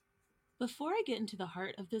Before I get into the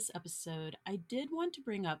heart of this episode, I did want to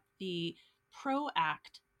bring up the PRO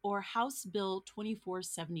Act or House Bill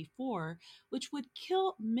 2474, which would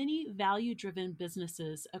kill many value driven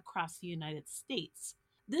businesses across the United States.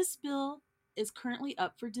 This bill is currently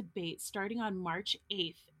up for debate starting on March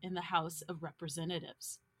 8th in the House of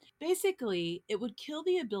Representatives. Basically, it would kill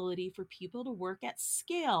the ability for people to work at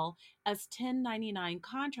scale as 1099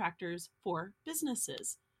 contractors for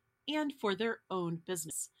businesses and for their own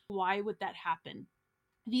business. Why would that happen?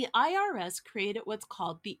 The IRS created what's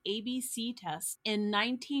called the ABC test in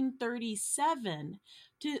 1937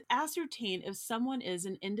 to ascertain if someone is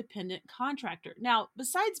an independent contractor. Now,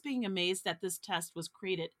 besides being amazed that this test was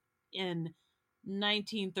created in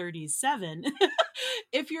 1937,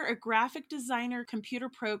 if you're a graphic designer, computer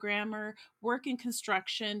programmer, work in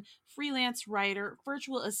construction, freelance writer,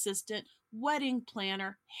 virtual assistant, wedding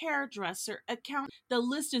planner, hairdresser, accountant, the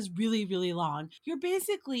list is really, really long. You're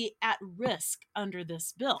basically at risk under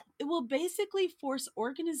this bill. It will basically force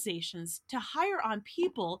organizations to hire on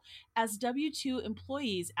people as W-2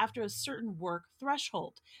 employees after a certain work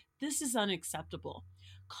threshold. This is unacceptable.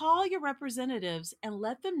 Call your representatives and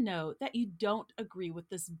let them know that you don't agree with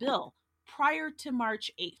this bill prior to March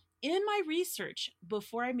 8th. In my research,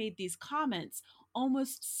 before I made these comments,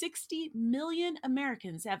 almost 60 million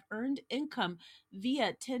Americans have earned income via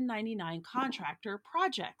 1099 contractor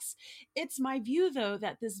projects. It's my view, though,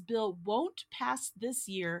 that this bill won't pass this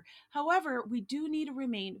year. However, we do need to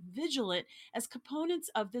remain vigilant as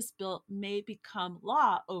components of this bill may become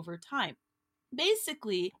law over time.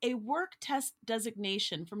 Basically, a work test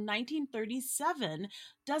designation from 1937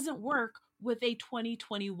 doesn't work with a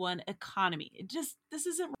 2021 economy. This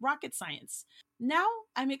isn't rocket science. Now,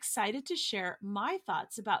 I'm excited to share my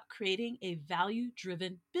thoughts about creating a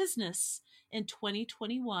value-driven business in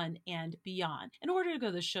 2021 and beyond. In order to go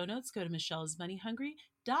to the show notes, go to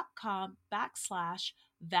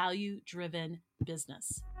michellesmoneyhungry.com/value-driven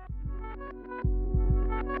business.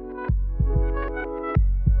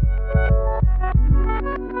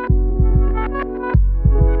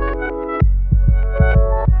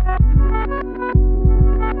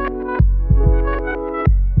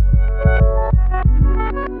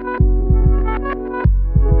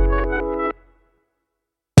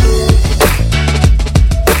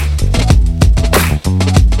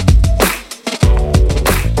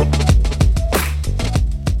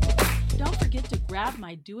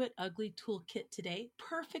 My Do It Ugly toolkit today.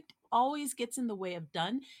 Perfect always gets in the way of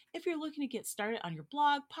done. If you're looking to get started on your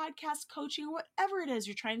blog, podcast, coaching, or whatever it is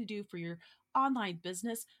you're trying to do for your online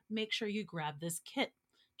business, make sure you grab this kit.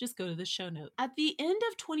 Just go to the show note. At the end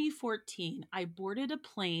of 2014, I boarded a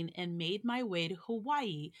plane and made my way to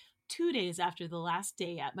Hawaii 2 days after the last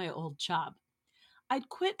day at my old job. I'd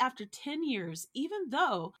quit after 10 years, even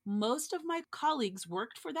though most of my colleagues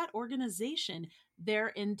worked for that organization their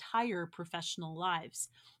entire professional lives.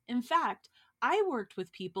 In fact, I worked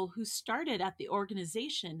with people who started at the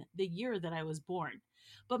organization the year that I was born.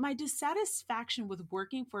 But my dissatisfaction with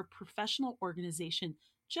working for a professional organization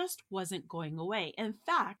just wasn't going away. In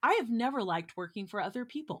fact, I have never liked working for other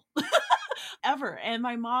people. Ever. And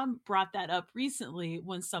my mom brought that up recently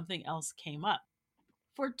when something else came up.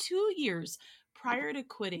 For 2 years prior to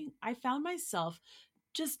quitting, I found myself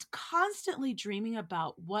just constantly dreaming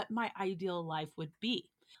about what my ideal life would be.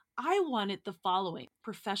 I wanted the following: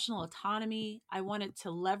 professional autonomy. I wanted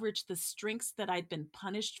to leverage the strengths that I'd been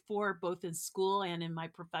punished for both in school and in my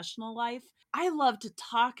professional life. I love to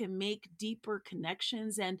talk and make deeper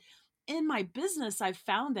connections. And in my business, I've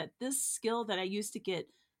found that this skill that I used to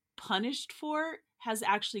get punished for has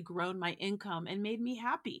actually grown my income and made me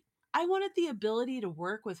happy. I wanted the ability to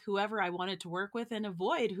work with whoever I wanted to work with and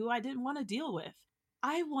avoid who I didn't want to deal with.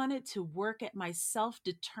 I wanted to work at my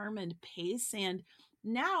self-determined pace, and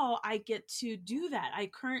now I get to do that. I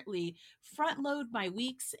currently front load my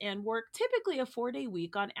weeks and work typically a 4-day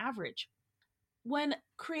week on average. When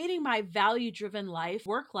creating my value-driven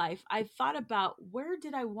work life, I thought about where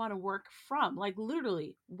did I want to work from? Like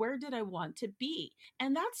literally, where did I want to be?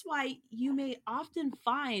 And that's why you may often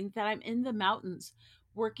find that I'm in the mountains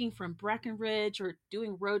working from Breckenridge or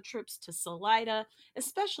doing road trips to Salida,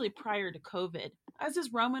 especially prior to COVID. I was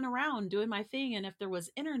just roaming around doing my thing, and if there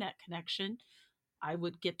was internet connection, I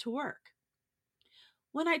would get to work.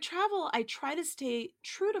 When I travel, I try to stay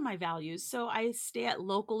true to my values, so I stay at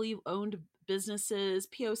locally owned businesses,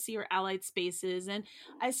 POC or allied spaces, and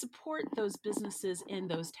I support those businesses in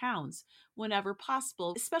those towns whenever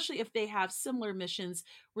possible, especially if they have similar missions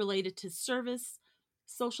related to service,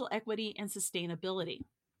 social equity, and sustainability.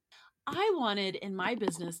 I wanted in my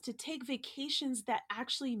business to take vacations that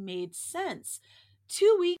actually made sense,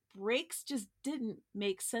 2-week breaks just didn't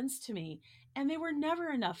make sense to me, and they were never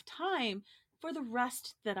enough time for the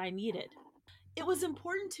rest that I needed. It was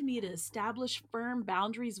important to me to establish firm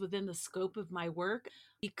boundaries within the scope of my work,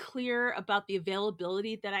 be clear about the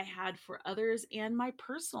availability that I had for others and my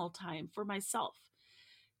personal time for myself.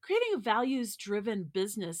 Creating a values driven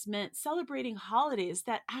business meant celebrating holidays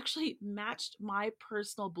that actually matched my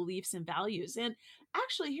personal beliefs and values. And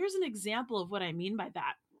actually, here's an example of what I mean by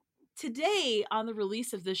that. Today, on the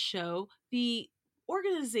release of this show, the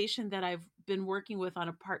organization that I've been working with on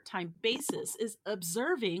a part time basis is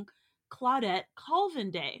observing Claudette Colvin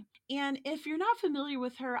Day. And if you're not familiar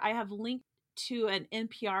with her, I have linked to an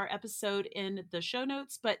NPR episode in the show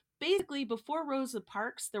notes. But basically, before Rosa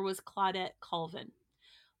Parks, there was Claudette Colvin.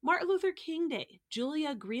 Martin Luther King Day,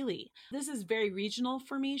 Julia Greeley. This is very regional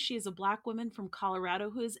for me. She is a Black woman from Colorado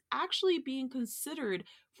who is actually being considered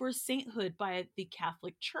for sainthood by the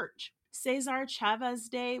Catholic Church. Cesar Chavez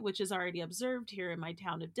Day, which is already observed here in my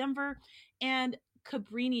town of Denver, and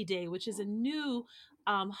Cabrini Day, which is a new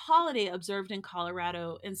holiday observed in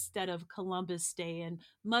Colorado instead of Columbus Day. And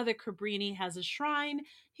Mother Cabrini has a shrine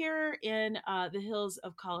here in the hills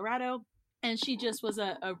of Colorado. And she just was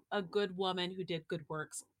a good woman who did good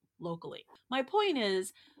works locally. My point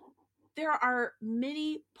is, there are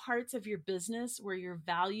many parts of your business where your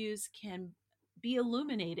values can be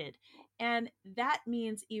illuminated. And that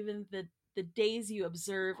means even the days you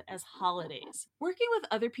observe as holidays. Working with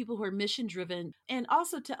other people who are mission driven and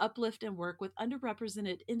also to uplift and work with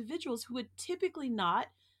underrepresented individuals who would typically not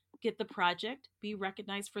get the project, be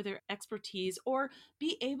recognized for their expertise, or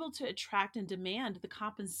be able to attract and demand the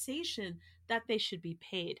compensation that they should be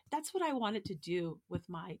paid. That's what I wanted to do with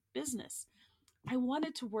my business. I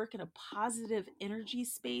wanted to work in a positive energy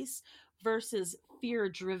space versus fear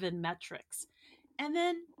driven metrics. And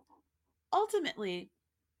then ultimately,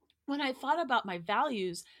 when I thought about my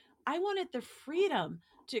values, I wanted the freedom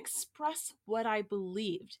to express what I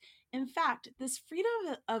believed. In fact, this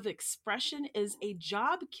freedom of expression is a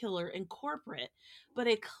job killer in corporate, but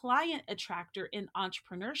a client attractor in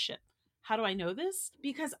entrepreneurship. How do I know this?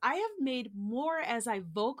 Because I have made more as I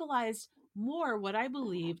vocalized more what I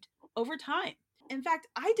believed over time. In fact,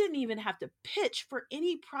 I didn't even have to pitch for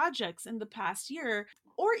any projects in the past year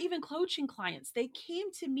or even coaching clients. They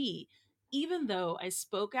came to me even though I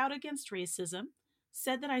spoke out against racism,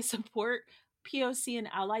 said that I support POC and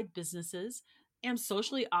allied businesses, am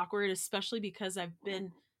socially awkward, especially because I've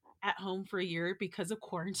been at home for a year because of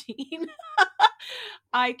quarantine.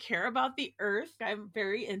 I care about the earth. I'm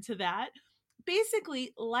very into that.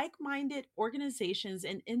 Basically, like minded organizations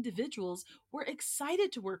and individuals were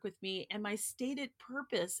excited to work with me, and my stated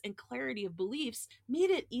purpose and clarity of beliefs made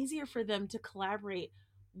it easier for them to collaborate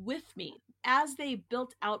with me. As they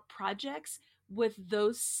built out projects with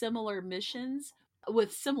those similar missions, it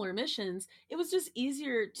was just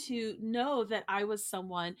easier to know that I was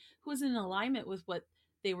someone who was in alignment with what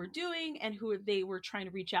they were doing and who they were trying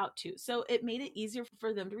to reach out to. So it made it easier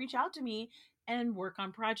for them to reach out to me and work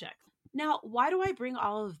on projects. Now, why do I bring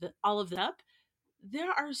all of this up?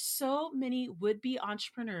 There are so many would-be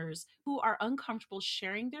entrepreneurs who are uncomfortable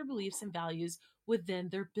sharing their beliefs and values within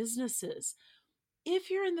their businesses.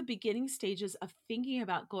 If you're in the beginning stages of thinking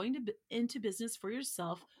about into business for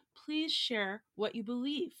yourself, please share what you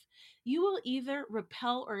believe. You will either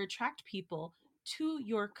repel or attract people to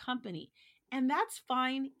your company, and that's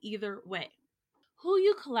fine either way. Who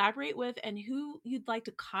you collaborate with and who you'd like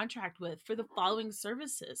to contract with for the following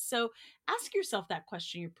services. So ask yourself that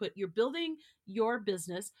question. You're building your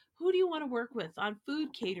business. Who do you want to work with on food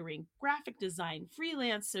catering, graphic design,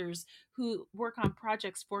 freelancers who work on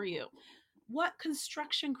projects for you? What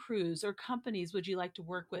construction crews or companies would you like to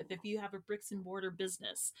work with if you have a bricks and mortar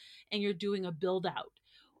business and you're doing a build out?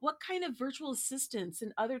 What kind of virtual assistants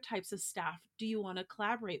and other types of staff do you want to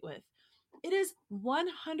collaborate with? It is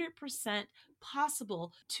 100%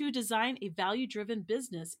 possible to design a value driven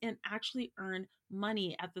business and actually earn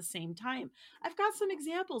money at the same time. I've got some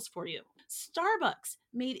examples for you. Starbucks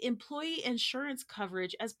made employee insurance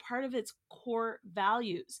coverage as part of its core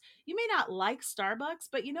values. You may not like Starbucks,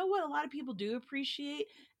 but you know what a lot of people do appreciate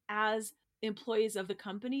as employees of the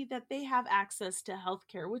company? That they have access to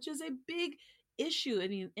healthcare, which is a big issue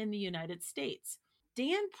in the United States.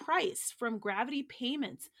 Dan Price from Gravity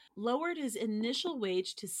Payments lowered his initial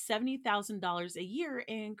wage to $70,000 a year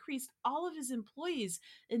and increased all of his employees'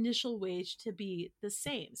 initial wage to be the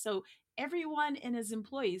same. So everyone in his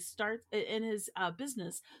employees starts in his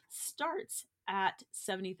business starts at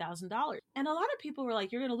 $70,000. And a lot of people were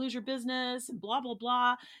like, you're going to lose your business and blah, blah,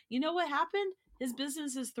 blah. You know what happened? His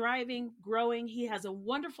business is thriving, growing. He has a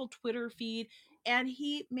wonderful Twitter feed. And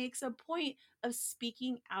he makes a point of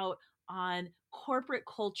speaking out on corporate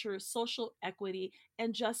culture, social equity,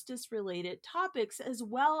 and justice related topics, as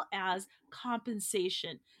well as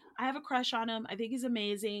compensation. I have a crush on him. I think he's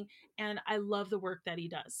amazing, and I love the work that he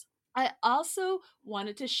does. I also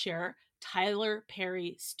wanted to share Tyler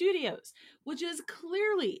Perry Studios, which is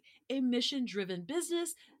clearly a mission driven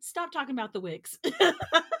business. Stop talking about the wigs.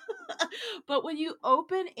 But when you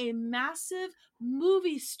open a massive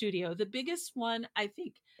movie studio, the biggest one, I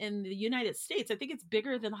think, in the United States, I think it's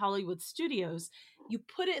bigger than Hollywood Studios, you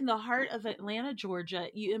put it in the heart of Atlanta, Georgia,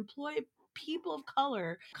 you employ people of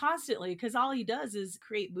color constantly because all he does is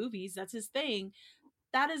create movies. That's his thing.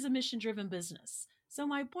 That is a mission driven business. So,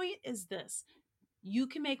 my point is this: you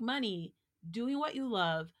can make money doing what you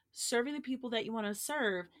love, serving the people that you want to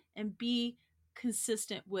serve, and be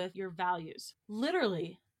consistent with your values.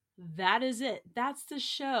 Literally, that is it. That's the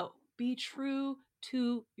show. Be true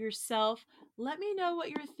to yourself. Let me know what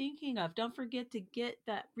you're thinking of. Don't forget to get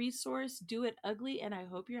that resource, Do It Ugly, and I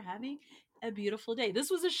hope you're having a beautiful day.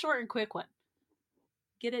 This was a short and quick one.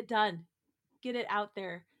 Get it done, get it out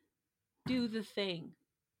there, do the thing.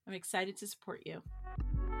 I'm excited to support you.